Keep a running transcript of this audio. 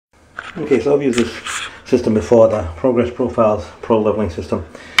Okay, so I've used this system before, the Progress Profiles Proleveling System,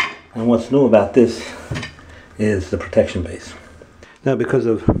 and what's new about this is the protection base. Now, because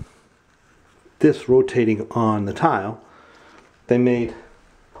of this rotating on the tile, they made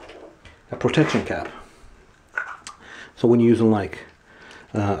a protection cap. So when you're using like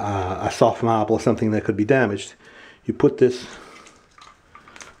a soft marble or something that could be damaged, you put this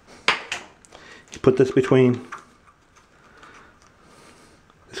between,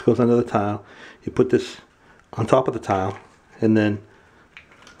 this goes under the tile, you put this on top of the tile, and then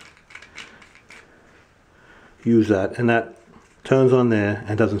use that, and that turns on there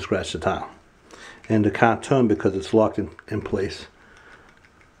and doesn't scratch the tile. And it can't turn because it's locked in place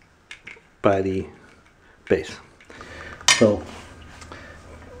by the base. So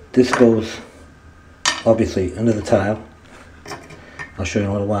this goes obviously under the tile. I'll show you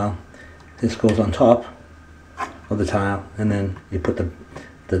in a little while. This goes on top of the tile, and then you put the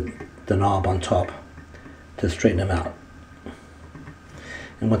knob on top to straighten them out.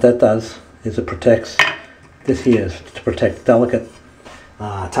 And what that does is it protects, this here is to protect delicate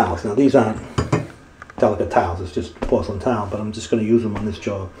tiles. Now these aren't delicate tiles, it's just porcelain tile, but I'm just going to use them on this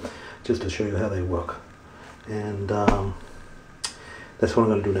job just to show you how they work. And that's what I'm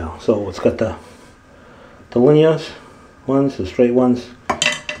going to do now. So it's got the linear ones, the straight ones,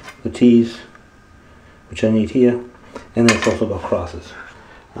 the T's, which I need here, and then it's also got crosses,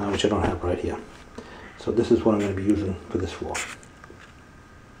 which I don't have right here. So this is what I'm going to be using for this floor.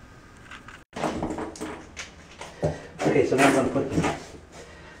 Okay, so now I'm going to put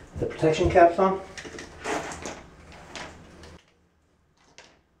the protection caps on.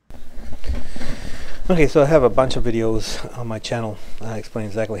 Okay, so I have a bunch of videos on my channel explaining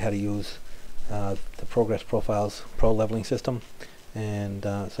exactly how to use the Progress Profiles Proleveling System, and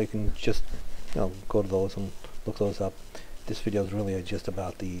so you can just go to those and look those up. This video is really just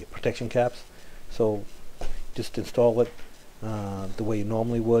about the protection caps, so just install it the way you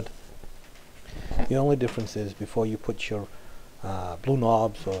normally would. The only difference is before you put your blue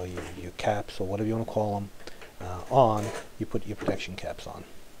knobs or your caps or whatever you want to call them on, you put your protection caps on.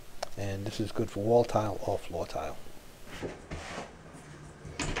 And this is good for wall tile or floor tile.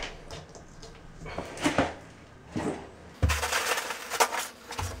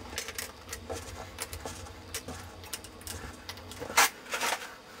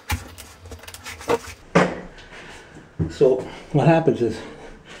 So what happens is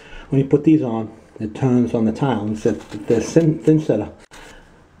when you put these on, it turns on the tile, and the thinset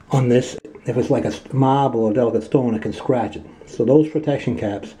on this, if it's like a marble or delicate stone, it can scratch it. So those protection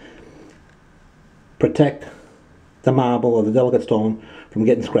caps protect the marble or the delicate stone from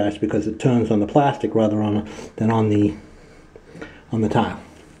getting scratched because it turns on the plastic rather than on the tile.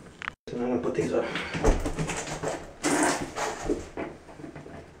 So now I'm going to put these up.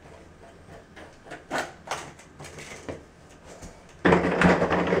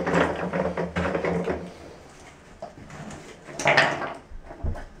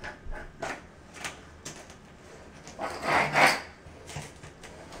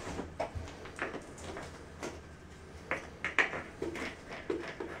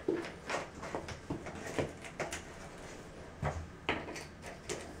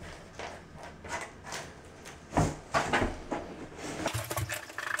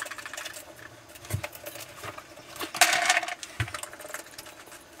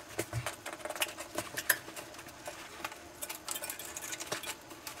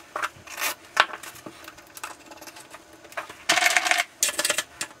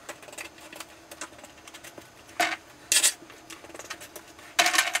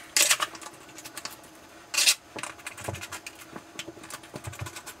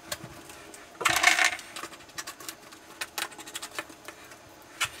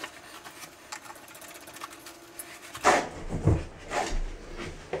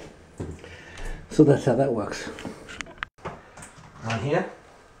 So that's how that works. On here.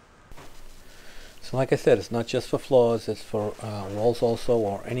 So like I said, it's not just for floors, it's for walls also,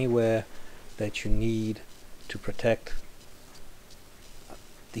 or anywhere that you need to protect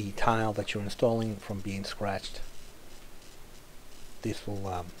the tile that you're installing from being scratched. This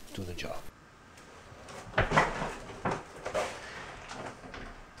will do the job.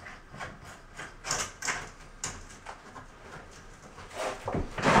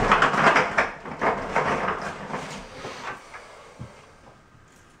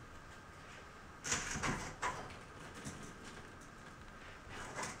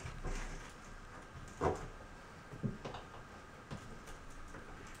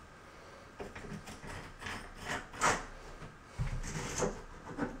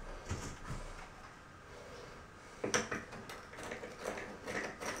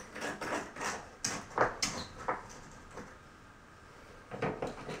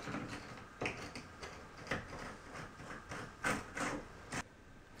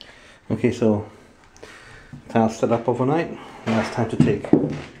 Okay, so tile's set up overnight. Now it's time to take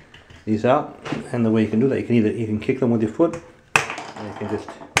these out. And the way you can do that, you can kick them with your foot, or you can just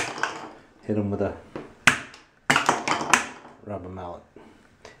hit them with a rubber mallet.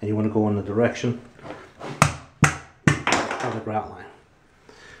 And you want to go in the direction of the grout line.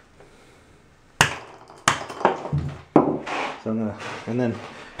 So I'm gonna, and then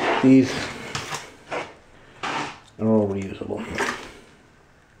these are all reusable.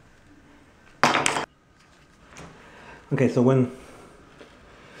 Okay, so when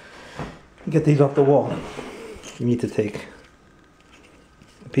you get these off the wall, you need to take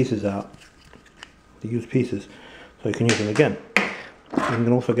the pieces out, the used pieces, so you can use them again. You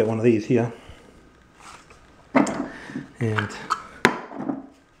can also get one of these here, and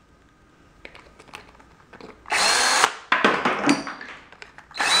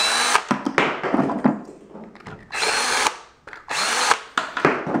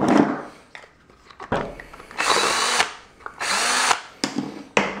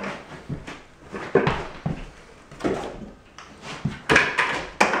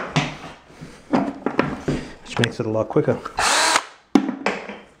which makes it a lot quicker.